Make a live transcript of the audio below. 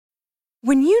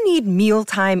When you need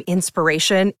mealtime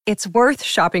inspiration, it's worth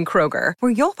shopping Kroger,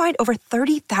 where you'll find over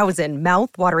 30,000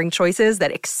 mouth-watering choices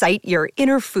that excite your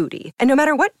inner foodie. And no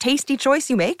matter what tasty choice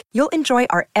you make, you'll enjoy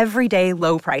our everyday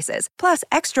low prices, plus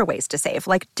extra ways to save,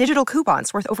 like digital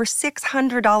coupons worth over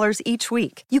 $600 each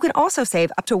week. You can also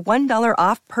save up to $1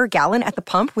 off per gallon at the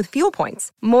pump with fuel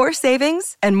points. More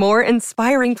savings and more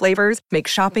inspiring flavors make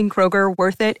shopping Kroger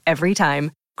worth it every time.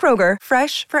 Kroger,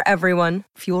 fresh for everyone.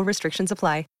 Fuel restrictions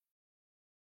apply.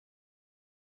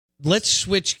 Let's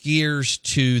switch gears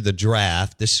to the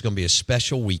draft. This is going to be a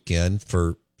special weekend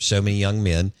for so many young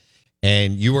men.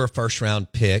 And you were a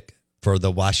first-round pick for the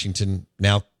Washington,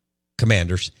 now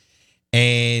Commanders,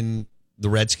 and the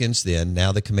Redskins then,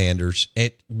 now the Commanders.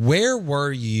 And where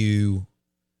were you,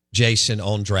 Jason,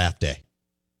 on draft day?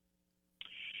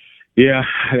 Yeah,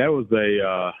 that was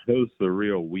a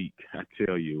real week, I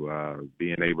tell you,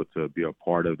 being able to be a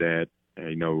part of that,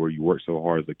 where you work so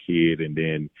hard as a kid and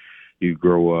then you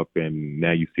grow up and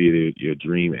now you see your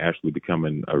dream actually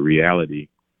becoming a reality,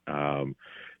 and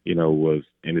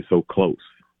it's so close.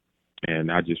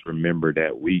 And I just remember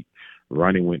that week,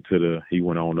 Ronnie went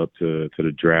on up to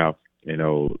the draft.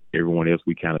 Everyone else,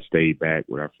 we kind of stayed back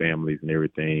with our families and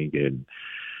everything.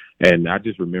 And I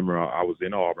just remember I was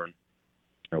in Auburn,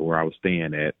 where I was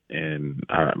staying at, and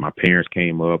my parents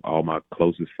came up. All my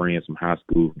closest friends from high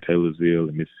school, from Taylorsville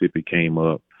and Mississippi, came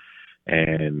up.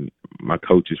 And my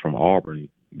coaches from Auburn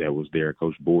that was there,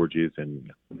 Coach Borges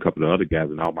and a couple of other guys,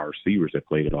 and all my receivers that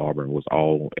played at Auburn was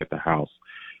all at the house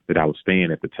that I was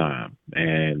staying at the time.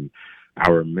 And I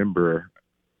remember,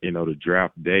 the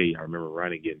draft day, I remember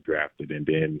Ronnie getting drafted, and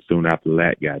then soon after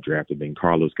that got drafted, then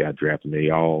Carlos got drafted, and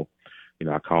they all,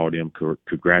 I called them,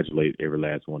 congratulate every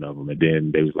last one of them. And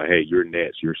then they was like, hey, you're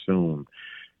next, you're soon.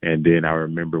 And then I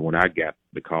remember when I got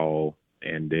the call,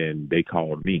 and then they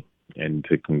called me and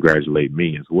to congratulate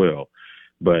me as well.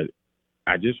 But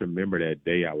I just remember that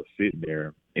day I was sitting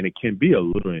there, and it can be a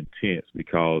little intense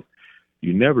because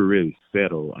you never really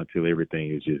settle until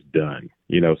everything is just done.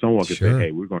 Someone can say,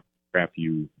 hey, we're going to draft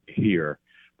you here,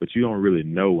 but you don't really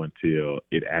know until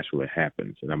it actually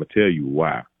happens. And I'm going to tell you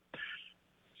why.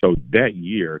 So that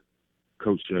year,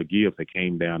 Coach Gibbs, they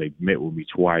came down, they met with me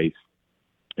twice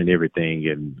and everything.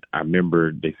 And I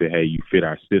remember they said, hey, you fit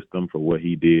our system for what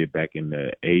he did back in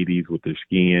the 80s with the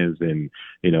skins and,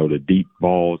 the deep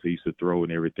balls he used to throw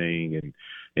and everything.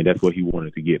 And that's what he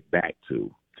wanted to get back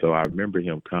to. So I remember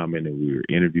him coming, and we were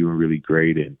interviewing really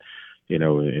great, and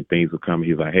and things were coming.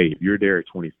 He was like, hey, if you're there at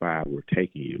 25, we're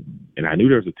taking you. And I knew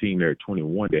there was a team there at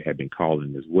 21 that had been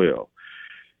calling as well.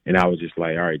 And I was just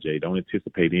like, all right, Jay, don't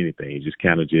anticipate anything. Just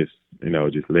kind of just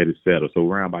let it settle. So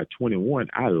around by 21,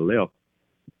 I left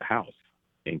the house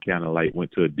and kind of like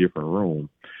went to a different room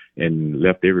and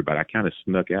left everybody. I kind of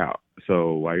snuck out.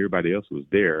 So while everybody else was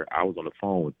there, I was on the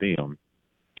phone with them.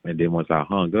 And then once I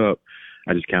hung up,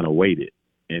 I just kind of waited.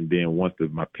 And then once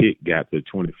my pick got to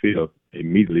 25th,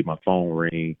 immediately my phone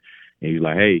rang, and he's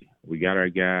like, hey, we got our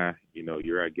guy.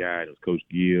 You're our guy. It was Coach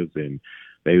Gibbs, and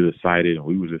they was excited, and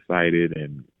we was excited.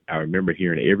 And I remember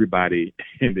hearing everybody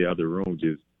in the other room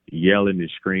just yelling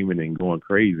and screaming and going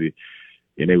crazy.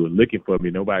 And they were looking for me.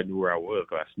 Nobody knew where I was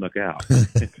because I snuck out.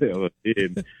 So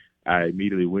then I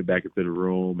immediately went back into the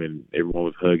room, and everyone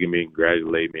was hugging me and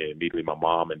congratulating me. And immediately my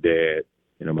mom and dad,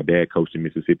 my dad coached in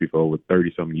Mississippi for over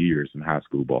 30-some years in high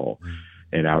school ball.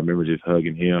 And I remember just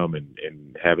hugging him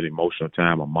and having an emotional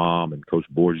time. My mom and Coach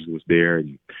Borges was there.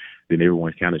 And then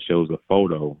everyone kind of shows a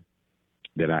photo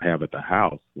that I have at the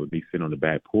house with me sitting on the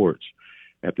back porch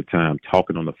at the time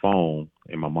talking on the phone,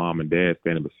 and my mom and dad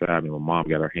standing beside me. My mom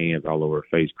got her hands all over her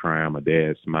face crying. My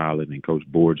dad smiling, and Coach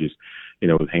Borges, his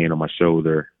hand on my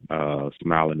shoulder,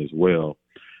 smiling as well.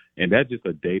 And that's just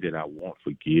a day that I won't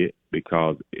forget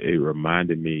because it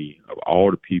reminded me of all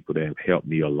the people that have helped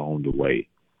me along the way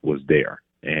was there.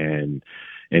 And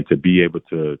to be able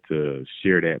to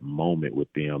share that moment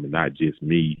with them, and not just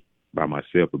me by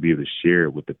myself, but be able to share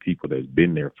it with the people that's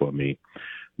been there for me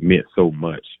meant so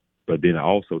much. But then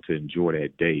also to enjoy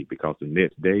that day, because the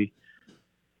next day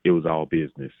it was all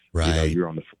business. Right. You're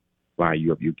on the line,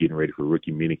 you're getting ready for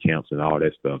rookie mini camps and all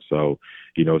that stuff. So,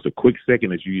 it's a quick second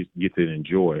that you get to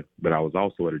enjoy. But I was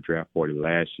also at a draft party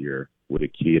last year with a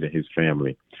kid and his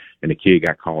family, and the kid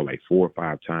got called like 4 or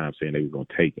 5 times saying they were going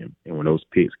to take him. And when those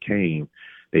picks came,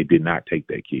 they did not take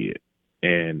that kid.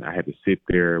 And I had to sit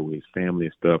there with his family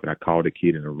and stuff, and I called the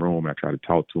kid in the room, and I tried to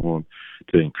talk to him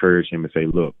to encourage him and say,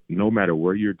 look, no matter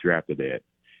where you're drafted at,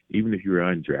 even if you're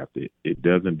undrafted, it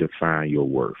doesn't define your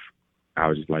worth. I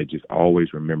was just like, just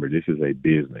always remember, this is a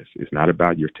business. It's not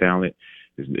about your talent.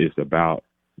 It's about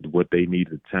what they need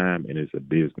at the time, and it's a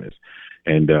business.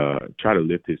 And try to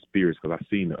lift his spirits, because I've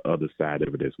seen the other side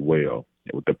of it as well,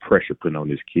 with the pressure put on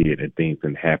this kid and things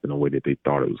didn't happen the way that they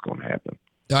thought it was going to happen.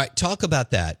 All right, talk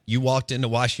about that. You walked into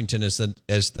Washington as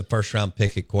the first round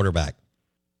pick at quarterback.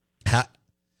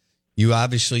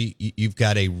 You've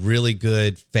got a really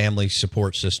good family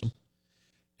support system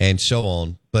and so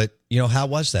on. But, how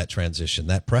was that transition,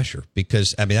 that pressure?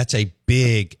 Because, that's a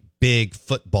big, big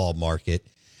football market,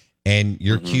 and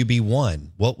you're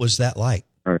QB1. What was that like?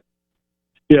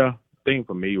 Yeah, the thing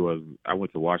for me was I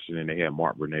went to Washington. They had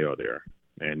Mark Brunell there,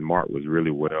 and Mark was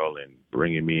really well in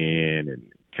bringing me in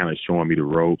and kind of showing me the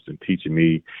ropes and teaching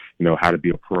me, how to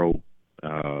be a pro,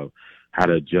 how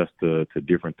to adjust to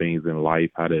different things in life,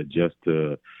 how to adjust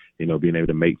to, being able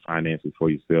to make finances for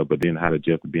yourself, but then how to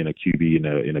adjust to being a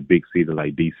QB in a big city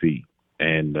like DC.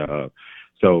 And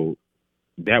so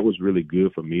that was really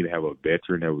good for me to have a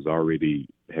veteran that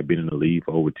had been in the league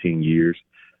for over 10 years.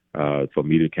 For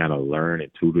me to kind of learn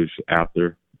and tutor out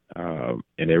there,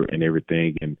 and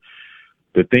everything. And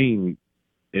the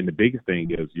biggest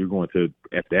thing is you're going to,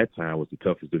 at that time, was the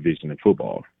toughest division in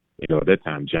football. At that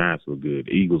time, Giants were good,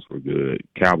 Eagles were good,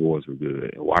 Cowboys were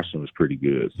good, and Washington was pretty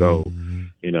good. So,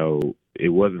 it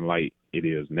wasn't like it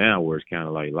is now where it's kind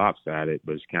of like lopsided,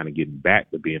 but it's kind of getting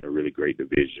back to being a really great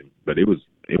division. But it was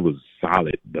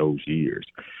solid those years.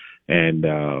 And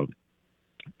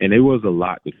it was a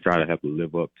lot to try to have to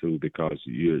live up to, because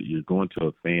you're going to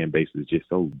a fan base that's just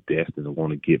so destined to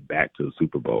want to get back to the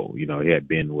Super Bowl. It had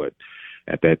been,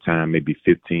 at that time, maybe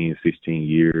 15, 16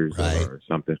 years or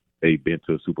something. They'd been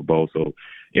to a Super Bowl. So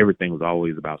everything was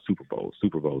always about Super Bowl,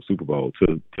 Super Bowl, Super Bowl,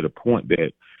 to the point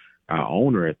that our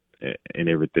owner and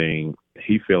everything,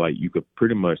 he felt like you could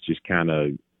pretty much just kind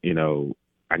of,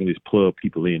 I can just plug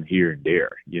people in here and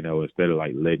there, instead of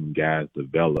like letting guys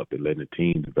develop and letting the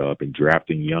team develop and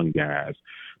drafting young guys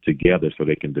together so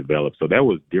they can develop. So that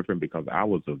was different, because I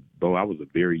was a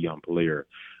very young player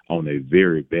on a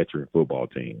very veteran football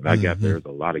team. I got there's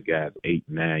a lot of guys 8,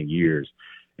 9 years,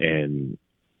 and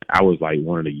I was like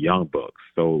one of the young bucks.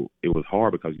 So it was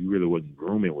hard because you really wasn't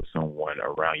grooming with someone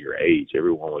around your age.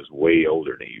 Everyone was way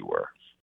older than you were.